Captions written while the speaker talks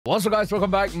What's up, guys?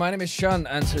 Welcome back. My name is Shun,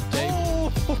 and today...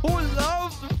 Oh,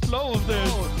 love the flow of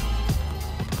this.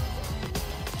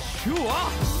 Sure.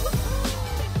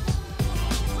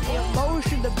 The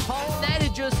emotion, the power, then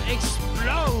it just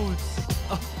explodes.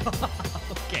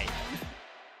 Okay.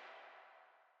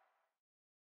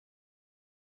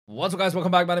 What's up, guys?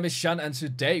 Welcome back. My name is Shun, and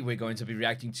today we're going to be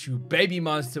reacting to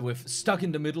BABYMONSTER with Stuck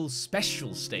in the Middle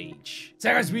special stage. So,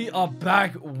 guys, we are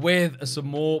back with some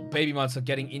more BABYMONSTER,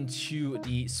 getting into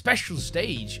the special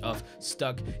stage of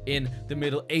Stuck in the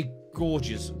Middle. A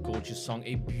gorgeous song,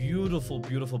 a beautiful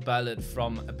ballad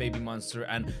from BABYMONSTER,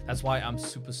 and that's why I'm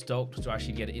super stoked to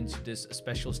actually get into this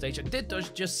special stage. I did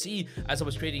just see, as I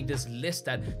was creating this list,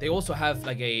 that they also have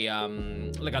like a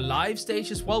live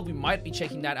stage as well. We might be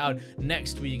checking that out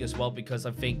next week as well, because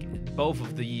I think both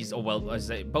of these, or well, I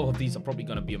say both of these are probably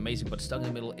going to be amazing, but Stuck in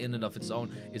the Middle in and of its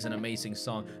own is an amazing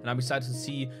song, and I'm excited to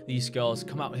see these girls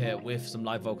come out here with some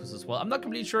live vocals as well. I'm not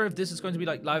completely sure if this is going to be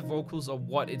like live vocals or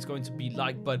what it's going to be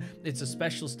like, but it's a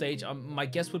special stage. My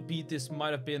guess would be this might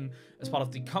have been as part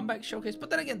of the comeback showcase, but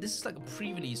then again, this is like a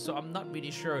pre-release, so I'm not really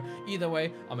sure. Either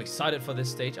way, I'm excited for this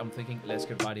stage. I'm thinking, let's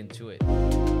get right into it.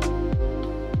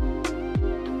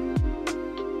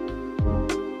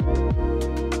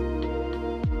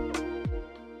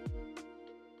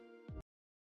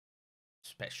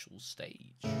 Special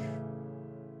stage.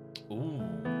 Ooh.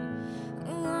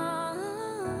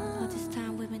 All this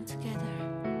time we've been together,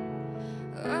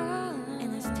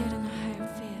 and I still don't know how I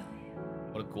feel.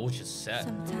 What a gorgeous set.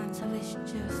 Sometimes I wish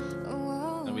just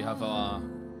And we have our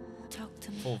talk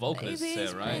to me. full vocalists Maybe here,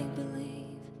 it's right?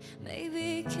 make-believe,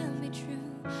 maybe it can be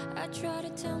true. I try to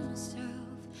tell myself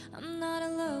I'm not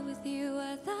in love with you.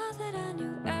 I thought that I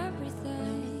knew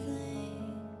everything.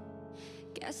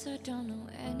 Guess I don't know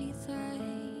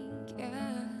anything.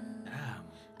 Yeah. Damn.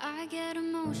 I get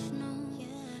emotional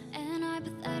and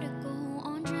hypothetical,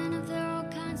 wondering if there are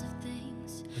all kinds of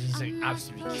things. He's like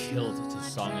absolutely killed the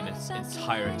song in its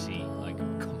entirety. Like,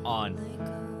 come on.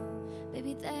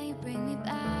 Baby, then you bring me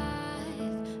back,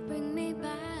 bring me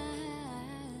back.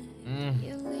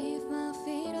 You leave my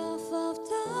feet off of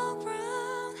the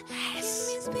ground. Yes.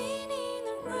 Keep me spinning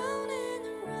around and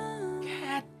around.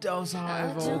 Get those high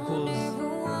vocals. I don't ever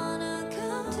wanna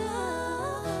come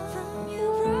down from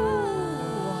your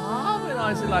road.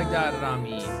 Harmonize it like that,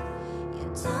 Rami. You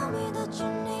tell me that you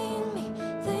need me,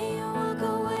 then you walk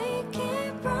away,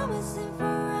 keep promising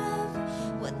forever.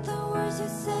 What the words you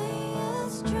say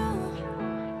is true.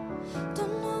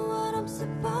 Don't know what I'm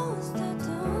supposed to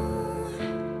do.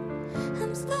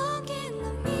 I'm stuck in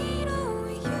the middle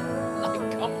with you. Like,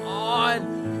 come on.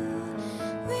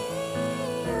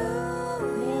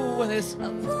 Ooh, and this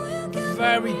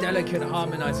very delicate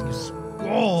harmonizing is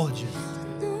gorgeous.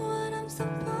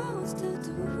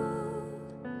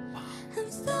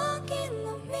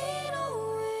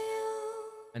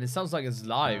 And it sounds like it's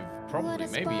live, probably,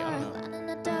 maybe, I don't know.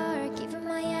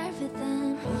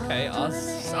 Okay,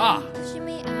 us. Pushing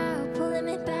me out, pulling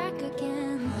me back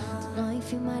again. Don't know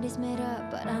if your mind is made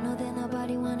up, but I know that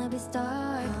nobody wanna be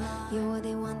stuck. You're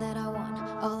the one that I want.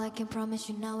 All I can promise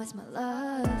you now is my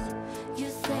love. You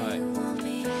say you want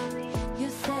me, you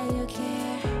say you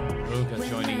care. Ruka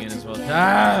joining in as well.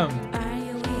 Damn! Are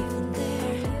you even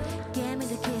there? Give me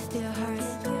the kiss to your heart.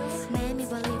 Made me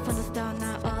believe from the start.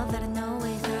 Now all that I know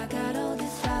is I got all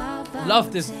this love.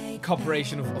 Love this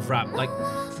cooperation of rap, like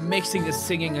mixing the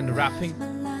singing and the rapping.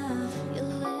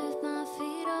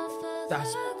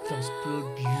 That's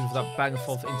beautiful. That back and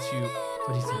forth into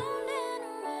what is it?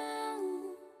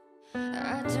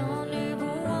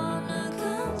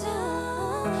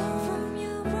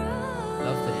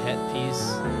 Love the headpiece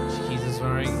Chiquita's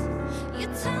wearing. You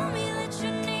tell me that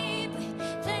you need me,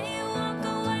 then you walk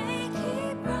away,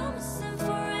 keep promising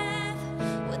forever.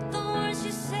 What the words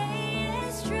you say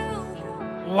is true.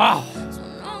 Wow.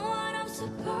 Don't know what I'm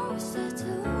supposed to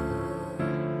do.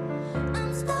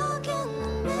 I'm stuck in the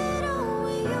middle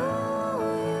with you,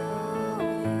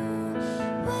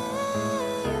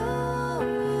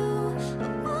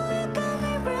 Oh, you got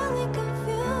me really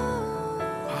confused.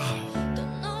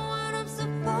 Don't know what I'm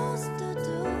supposed to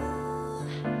do.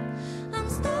 I'm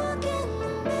stuck in the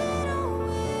middle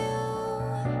with you.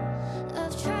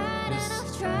 I've tried and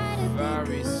I've tried to Very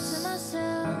be good to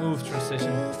myself. smooth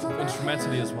transition,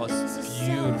 instrumentally as well. It's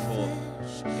beautiful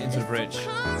into the bridge.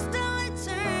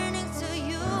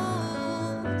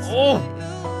 Oh,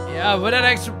 yeah, put that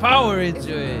extra power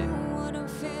into it. What I'm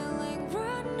feeling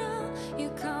right now, you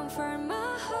comfort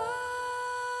my heart.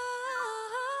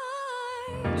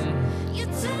 You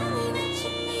tell me that you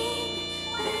need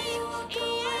me, then you walk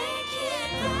away, keep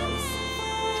promising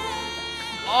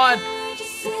forever. On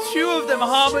two of them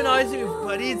harmonizing with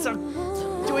Vanessa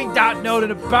doing that note in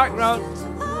the background.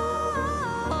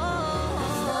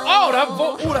 Oh, that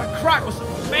crack was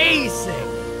amazing.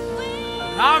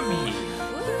 Yummy.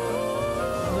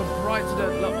 From the bright to the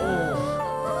oh.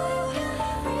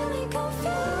 Really confused.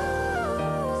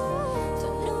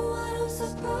 Don't know what I'm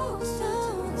supposed to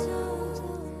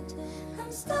do.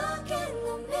 I'm stuck in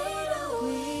the middle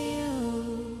with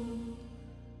you.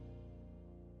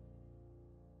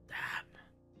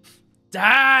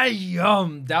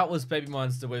 Damn! That was Baby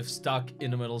Monster with Stuck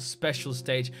in the Middle special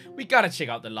stage. We gotta check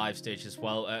out the live stage as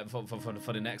well for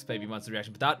the next Baby Monster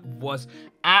reaction. But that was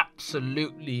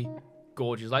absolutely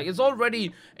gorgeous. Like, it's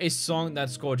already a song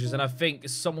that's gorgeous, and I think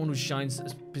someone who shines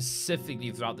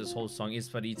specifically throughout this whole song is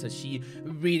Farita. She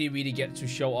really gets to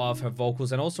show off her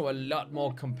vocals, and also a lot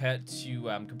more compared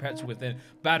to within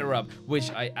Batter Up,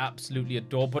 which I absolutely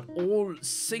adore. But all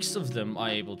 6 of them are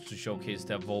able to showcase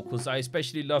their vocals. I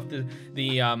especially love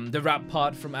the rap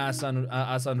part from Asan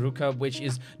Ruka, which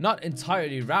is not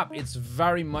entirely rap. It's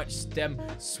very much them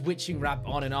switching rap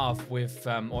on and off with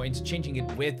or interchanging it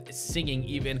with singing,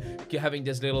 even having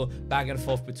this little back and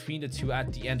forth between the two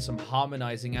at the end, some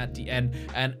harmonizing at the end,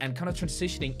 and kind of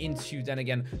transitioning into then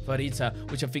again Farita,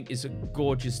 which I think is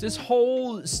gorgeous. This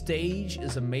whole stage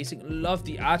is amazing. Love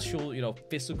the actual, you know,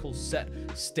 physical set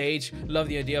stage. Love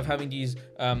the idea of having these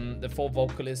the 4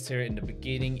 vocalists here in the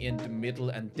beginning, in the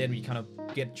middle, and then we kind of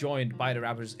get joined by the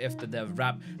rappers after their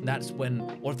rap. And that's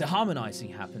when, or the harmonizing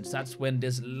happens. That's when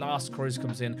this last chorus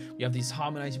comes in. We have these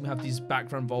harmonizing, we have these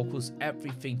background vocals.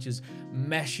 Everything just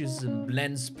meshes and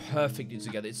blends perfectly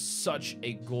together. It's such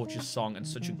a gorgeous song and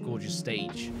such a gorgeous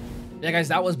stage. Yeah, guys,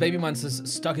 that was Baby Monster's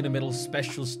Stuck in the Middle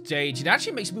special stage. It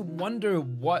actually makes me wonder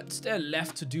what's there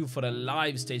left to do for the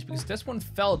live stage, because this one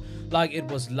felt like it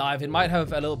was live. It might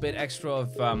have a little bit extra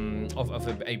of a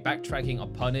backtracking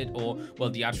upon it, or well,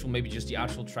 the actual, maybe just the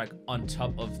actual track on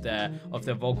top of their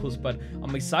vocals. But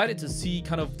I'm excited to see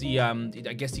kind of the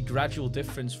I guess the gradual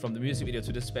difference from the music video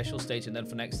to the special stage, and then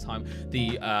for next time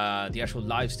the actual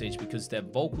live stage, because their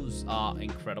vocals are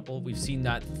incredible. We've seen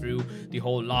that through the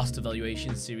whole Lost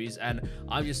Evaluation series, and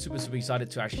I'm just super excited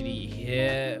to actually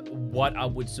hear what I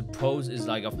would suppose is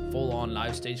like a full-on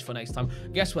live stage for next time. I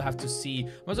guess we'll have to see.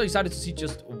 I'm also excited to see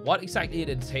just what exactly it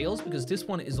entails, because this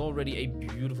one is already a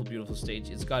beautiful stage.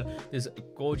 It's got this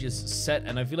gorgeous set,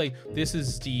 and I feel like this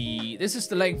is the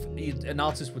length an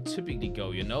artist would typically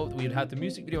go, you know. We'd have the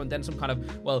music video and then some kind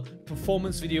of, well,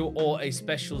 performance video or a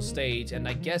special stage, and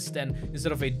I guess then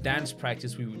instead of a dance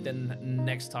practice, we would then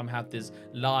next time have this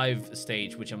live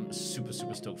stage, which I'm super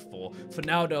stoked for. For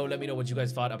now though, let me know what you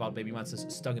guys thought about Baby Monster's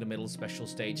Stuck in the Middle special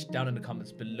stage down in the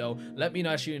comments below. Let me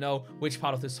actually know which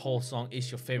part of this whole song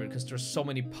is your favorite, because there's so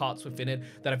many parts within it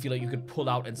that I feel like you could pull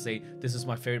out and say this is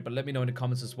my favorite. But let me know in the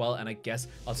comments as well, and I guess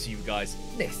I'll see you guys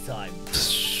next time.